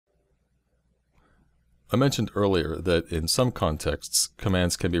I mentioned earlier that in some contexts,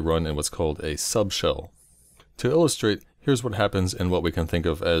 commands can be run in what's called a subshell. To illustrate, here's what happens in what we can think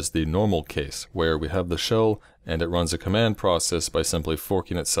of as the normal case, where we have the shell and it runs a command process by simply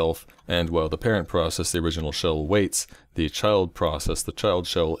forking itself, and while the parent process, the original shell, waits, the child process, the child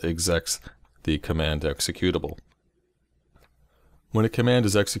shell, execs the command executable. When a command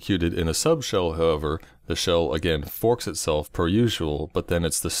is executed in a subshell, however, the shell again forks itself per usual, but then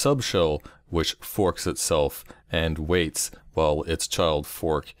it's the subshell which forks itself and waits while its child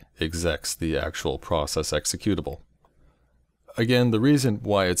fork execs the actual process executable. Again, the reason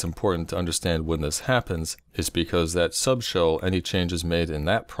why it's important to understand when this happens is because that subshell, any changes made in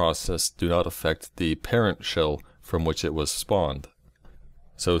that process do not affect the parent shell from which it was spawned.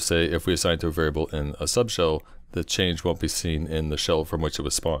 So say if we assign to a variable in a subshell, the change won't be seen in the shell from which it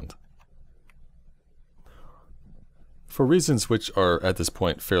was spawned. For reasons which are at this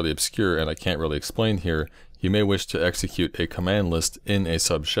point fairly obscure and I can't really explain here, you may wish to execute a command list in a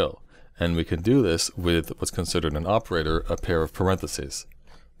subshell. And we can do this with what's considered an operator, a pair of parentheses.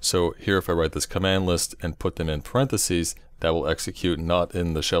 So here if I write this command list and put them in parentheses, that will execute not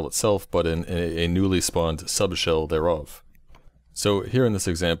in the shell itself, but in a newly spawned subshell thereof. So here in this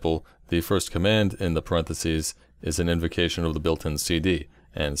example, the first command in the parentheses is an invocation of the built-in CD,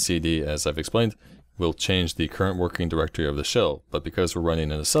 and CD, as I've explained, will change the current working directory of the shell, but because we're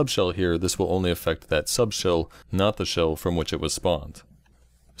running in a subshell here, this will only affect that subshell, not the shell from which it was spawned.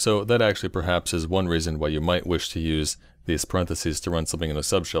 So that actually perhaps is one reason why you might wish to use these parentheses to run something in a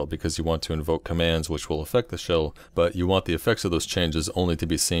subshell, because you want to invoke commands which will affect the shell, but you want the effects of those changes only to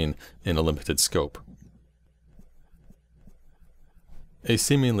be seen in a limited scope. A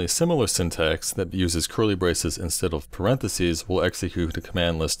seemingly similar syntax that uses curly braces instead of parentheses will execute a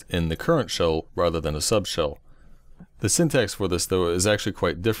command list in the current shell rather than a subshell. The syntax for this, though, is actually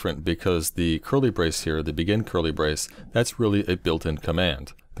quite different because the curly brace here, the begin curly brace, that's really a built-in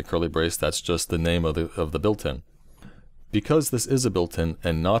command. The curly brace, that's just the name of the built-in. Because this is a built-in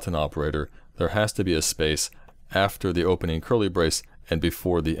and not an operator, there has to be a space after the opening curly brace and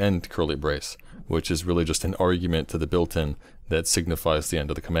before the end curly brace, which is really just an argument to the built-in that signifies the end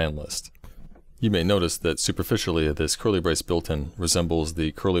of the command list. You may notice that superficially this curly brace built-in resembles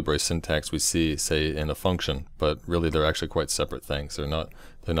the curly brace syntax we see, say, in a function, but really they're actually quite separate things. They're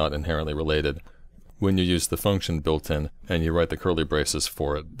not inherently related. When you use the function built-in and you write the curly braces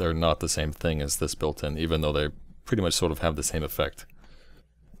for it, they're not the same thing as this built-in, even though they pretty much sort of have the same effect.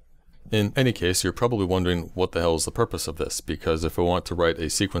 In any case, you're probably wondering what the hell is the purpose of this, because if I want to write a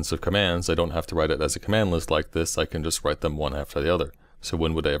sequence of commands, I don't have to write it as a command list like this, I can just write them one after the other. So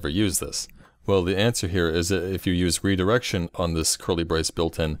when would I ever use this? Well, the answer here is that if you use redirection on this curly brace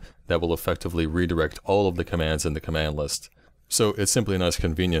built-in, that will effectively redirect all of the commands in the command list. So it's simply a nice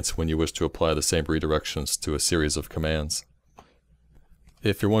convenience when you wish to apply the same redirections to a series of commands.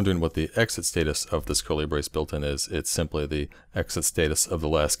 If you're wondering what the exit status of this curly brace built-in is, it's simply the exit status of the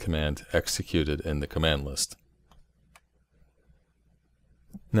last command executed in the command list.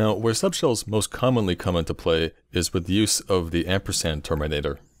 Now, where subshells most commonly come into play is with the use of the ampersand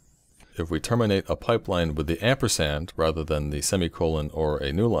terminator. If we terminate a pipeline with the ampersand rather than the semicolon or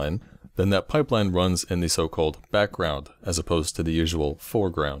a new line, then that pipeline runs in the so-called background as opposed to the usual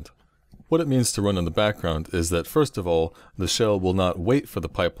foreground. What it means to run in the background is that, first of all, the shell will not wait for the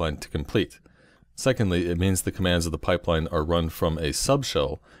pipeline to complete. Secondly, it means the commands of the pipeline are run from a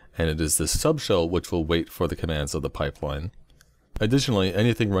subshell, and it is this subshell which will wait for the commands of the pipeline. Additionally,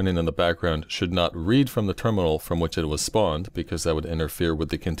 anything running in the background should not read from the terminal from which it was spawned, because that would interfere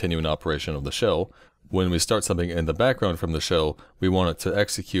with the continuing operation of the shell. When we start something in the background from the shell, we want it to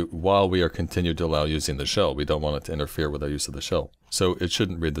execute while we are continued to allow using the shell. We don't want it to interfere with our use of the shell. So it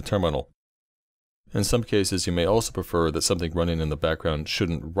shouldn't read the terminal. In some cases, you may also prefer that something running in the background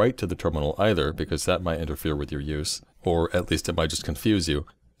shouldn't write to the terminal either, because that might interfere with your use, or at least it might just confuse you.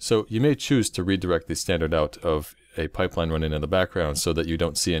 So you may choose to redirect the standard out of a pipeline running in the background so that you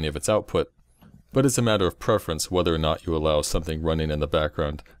don't see any of its output, but it's a matter of preference whether or not you allow something running in the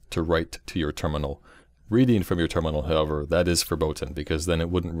background to write to your terminal. Reading from your terminal, however, that is verboten, because then it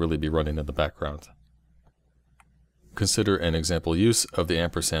wouldn't really be running in the background. Consider an example use of the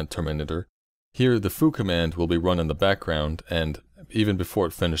ampersand terminator. Here, the foo command will be run in the background, and even before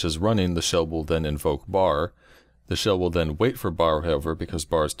it finishes running, the shell will then invoke bar. The shell will then wait for bar, however, because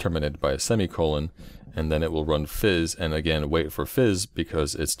bar is terminated by a semicolon, and then it will run fizz, and again wait for fizz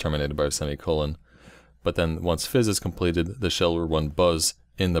because it's terminated by a semicolon. But then once fizz is completed, the shell will run buzz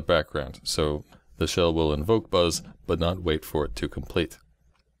in the background. So the shell will invoke buzz, but not wait for it to complete.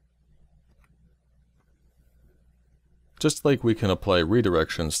 Just like we can apply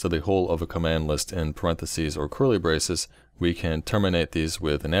redirections to the whole of a command list in parentheses or curly braces, we can terminate these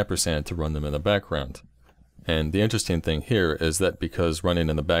with an ampersand to run them in the background. And the interesting thing here is that because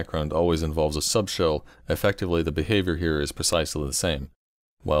running in the background always involves a subshell, effectively the behavior here is precisely the same.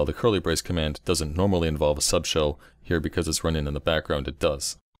 While the curly brace command doesn't normally involve a subshell, here because it's running in the background it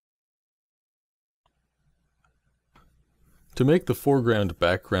does. To make the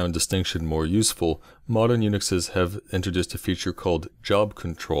foreground-background distinction more useful, modern Unixes have introduced a feature called job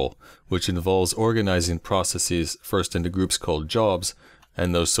control, which involves organizing processes first into groups called jobs,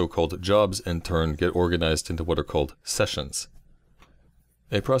 and those so-called jobs in turn get organized into what are called sessions.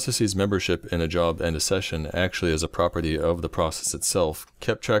 A process's membership in a job and a session actually is a property of the process itself,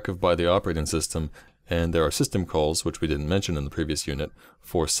 kept track of by the operating system, and there are system calls, which we didn't mention in the previous unit,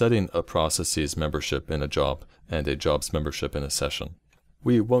 for setting a process's membership in a job and a job's membership in a session.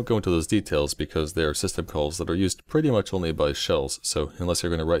 We won't go into those details because they are system calls that are used pretty much only by shells, so unless you're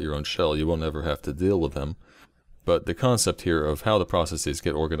going to write your own shell, you won't ever have to deal with them. But the concept here of how the processes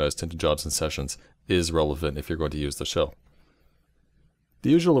get organized into jobs and sessions is relevant if you're going to use the shell.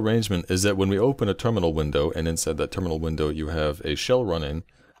 The usual arrangement is that when we open a terminal window, and inside that terminal window you have a shell running,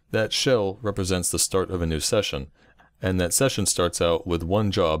 that shell represents the start of a new session, and that session starts out with one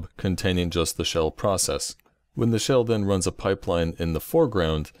job containing just the shell process. When the shell then runs a pipeline in the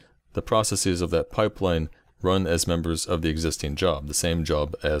foreground, the processes of that pipeline run as members of the existing job, the same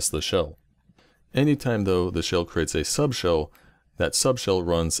job as the shell. Anytime though the shell creates a subshell, that subshell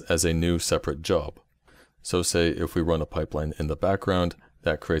runs as a new separate job. So say if we run a pipeline in the background,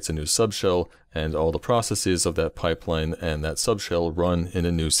 that creates a new subshell, and all the processes of that pipeline and that subshell run in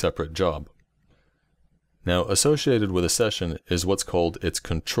a new separate job. Now, associated with a session is what's called its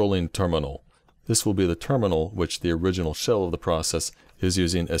controlling terminal. This will be the terminal which the original shell of the process is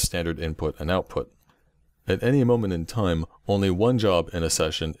using as standard input and output. At any moment in time, only one job in a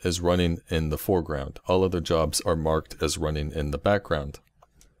session is running in the foreground. All other jobs are marked as running in the background.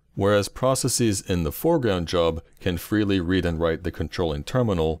 Whereas processes in the foreground job can freely read and write the controlling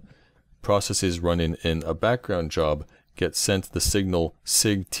terminal, processes running in a background job get sent the signal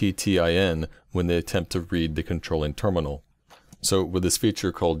sigttin when they attempt to read the controlling terminal. So with this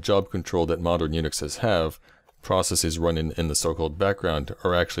feature called job control that modern Unixes have, processes running in the so-called background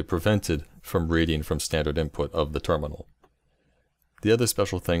are actually prevented from reading from standard input of the terminal. The other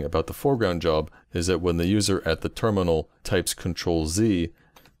special thing about the foreground job is that when the user at the terminal types Ctrl-Z,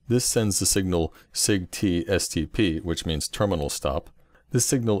 this sends the signal sigtstp, which means terminal stop. This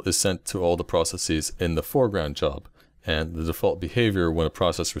signal is sent to all the processes in the foreground job, and the default behavior when a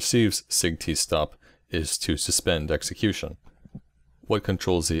process receives sigtstop is to suspend execution. What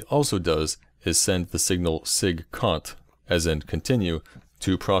Ctrl-Z also does is send the signal sigcont, as in continue,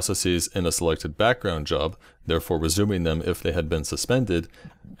 to processes in a selected background job, therefore resuming them if they had been suspended,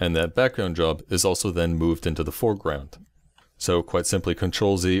 and that background job is also then moved into the foreground. So quite simply,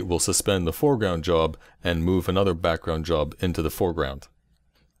 Ctrl-Z will suspend the foreground job and move another background job into the foreground.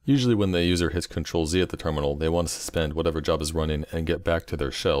 Usually when the user hits Ctrl-Z at the terminal, they want to suspend whatever job is running and get back to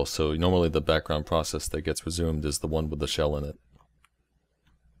their shell, so normally the background process that gets resumed is the one with the shell in it.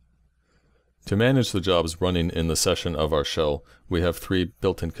 To manage the jobs running in the session of our shell, we have three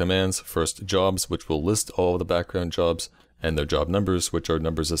built-in commands. First, jobs, which will list all of the background jobs, and their job numbers, which are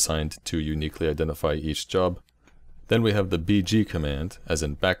numbers assigned to uniquely identify each job. Then we have the bg command, as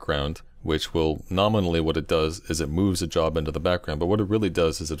in background, which will nominally what it does is it moves a job into the background, but what it really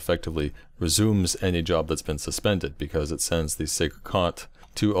does is it effectively resumes any job that's been suspended because it sends the sigcont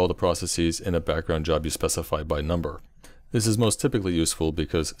to all the processes in a background job you specify by number. This is most typically useful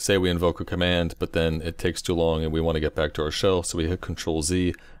because say we invoke a command, but then it takes too long and we want to get back to our shell, so we hit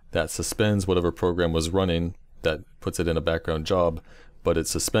Ctrl-Z, that suspends whatever program was running, that puts it in a background job, but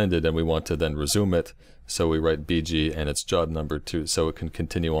it's suspended and we want to then resume it, so we write bg and its job number too, so it can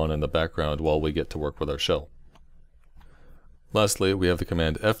continue on in the background while we get to work with our shell. Lastly, we have the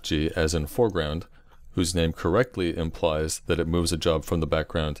command fg, as in foreground, whose name correctly implies that it moves a job from the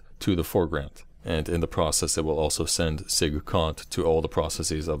background to the foreground. And in the process it will also send sigcont to all the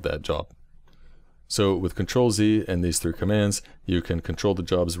processes of that job. So with Ctrl-Z and these three commands, you can control the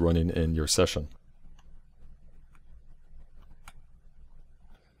jobs running in your session.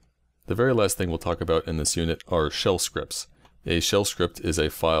 The very last thing we'll talk about in this unit are shell scripts. A shell script is a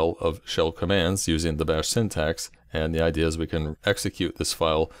file of shell commands using the bash syntax, and the idea is we can execute this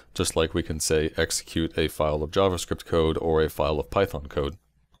file just like we can say execute a file of JavaScript code or a file of Python code.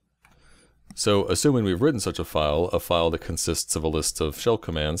 So assuming we've written such a file that consists of a list of shell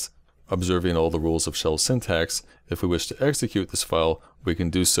commands, observing all the rules of shell syntax, if we wish to execute this file, we can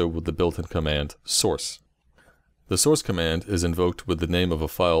do so with the built-in command source. The source command is invoked with the name of a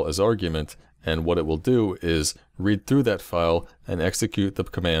file as argument, and what it will do is read through that file and execute the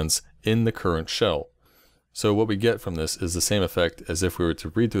commands in the current shell. So what we get from this is the same effect as if we were to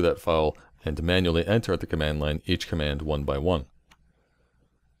read through that file and manually enter at the command line each command one by one.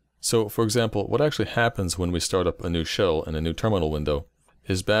 So for example, what actually happens when we start up a new shell in a new terminal window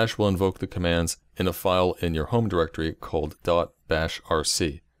is bash will invoke the commands in a file in your home directory called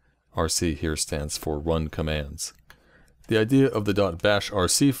 .bashrc. RC here stands for run commands. The idea of the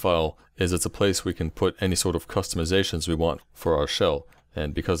 .bashrc file is it's a place we can put any sort of customizations we want for our shell,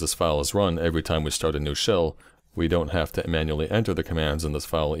 and because this file is run every time we start a new shell, we don't have to manually enter the commands in this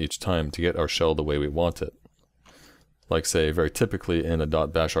file each time to get our shell the way we want it. Like say, very typically in a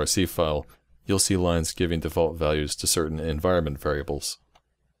 .bashrc file, you'll see lines giving default values to certain environment variables.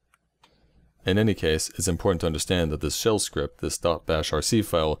 In any case, it's important to understand that this shell script, this .bashrc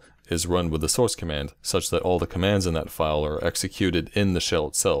file, is run with the source command, such that all the commands in that file are executed in the shell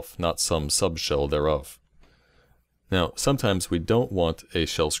itself, not some subshell thereof. Now, sometimes we don't want a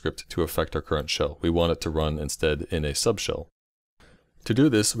shell script to affect our current shell. We want it to run instead in a subshell. To do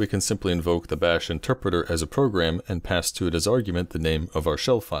this, we can simply invoke the bash interpreter as a program and pass to it as argument the name of our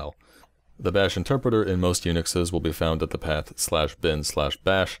shell file. The bash interpreter in most Unixes will be found at the path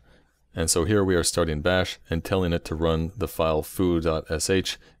 /bin/bash, and so here we are starting bash and telling it to run the file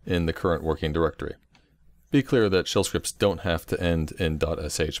foo.sh in the current working directory. Be clear that shell scripts don't have to end in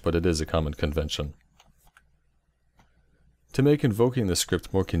 .sh, but it is a common convention. To make invoking this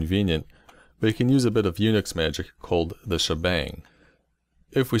script more convenient, we can use a bit of Unix magic called the shebang.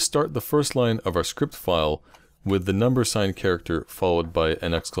 If we start the first line of our script file with the number sign character followed by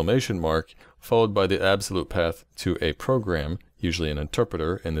an exclamation mark, followed by the absolute path to a program, usually an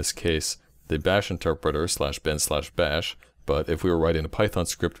interpreter, in this case the bash interpreter /bin/bash, but if we were writing a Python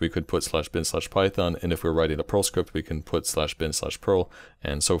script we could put /bin/python, and if we were writing a Perl script we can put /bin/perl,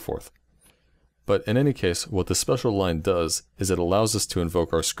 and so forth. But in any case, what this special line does is it allows us to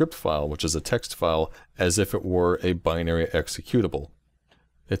invoke our script file, which is a text file, as if it were a binary executable.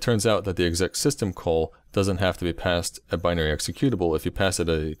 It turns out that the exec system call doesn't have to be passed a binary executable. If you pass it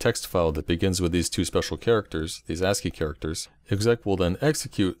a text file that begins with these two special characters, these ASCII characters, exec will then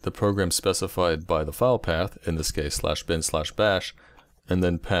execute the program specified by the file path, in this case /bin/bash, and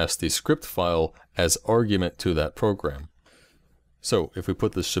then pass the script file as argument to that program. So if we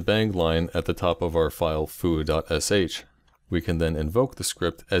put the shebang line at the top of our file foo.sh, we can then invoke the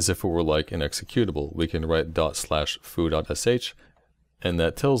script as if it were like an executable. We can write /foo.sh, and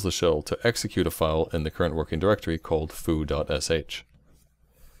that tells the shell to execute a file in the current working directory called foo.sh.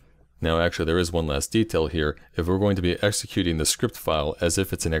 Now actually there is one last detail here. If we're going to be executing the script file as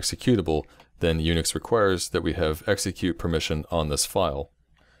if it's an executable, then Unix requires that we have execute permission on this file.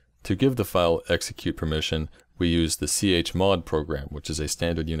 To give the file execute permission, we use the chmod program, which is a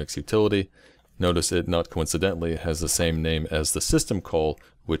standard Unix utility. Notice it, not coincidentally, has the same name as the system call,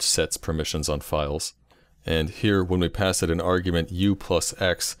 which sets permissions on files. And here, when we pass it an argument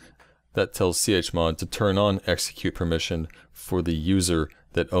u+x, that tells chmod to turn on execute permission for the user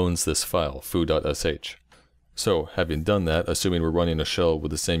that owns this file, foo.sh. So, having done that, assuming we're running a shell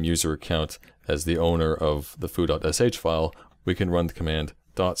with the same user account as the owner of the foo.sh file, we can run the command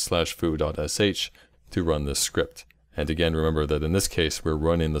 /foo.sh to run this script. And again, remember that in this case, we're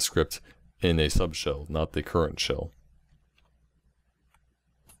running the script in a subshell, not the current shell.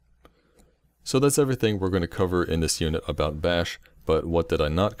 So that's everything we're going to cover in this unit about bash, but what did I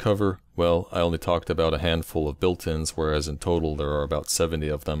not cover? Well, I only talked about a handful of built-ins, whereas in total there are about 70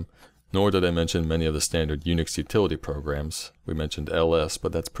 of them. Nor did I mention many of the standard Unix utility programs. We mentioned ls,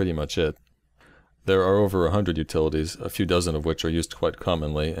 but that's pretty much it. There are over 100 utilities, a few dozen of which are used quite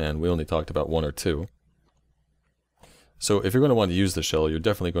commonly, and we only talked about one or two. So if you're going to want to use the shell, you're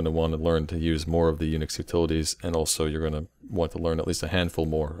definitely going to want to learn to use more of the Unix utilities, and also you're going to want to learn at least a handful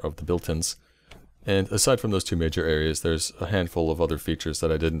more of the built-ins. And aside from those two major areas, there's a handful of other features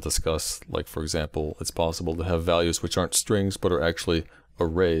that I didn't discuss, like for example, it's possible to have values which aren't strings but are actually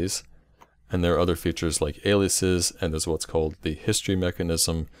arrays. And there are other features like aliases, and there's what's called the history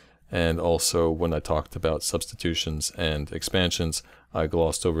mechanism. And also, when I talked about substitutions and expansions, I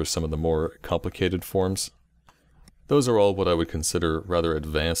glossed over some of the more complicated forms. Those are all what I would consider rather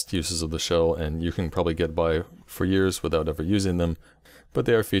advanced uses of the shell, and you can probably get by for years without ever using them, but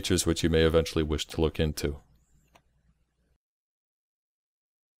they are features which you may eventually wish to look into.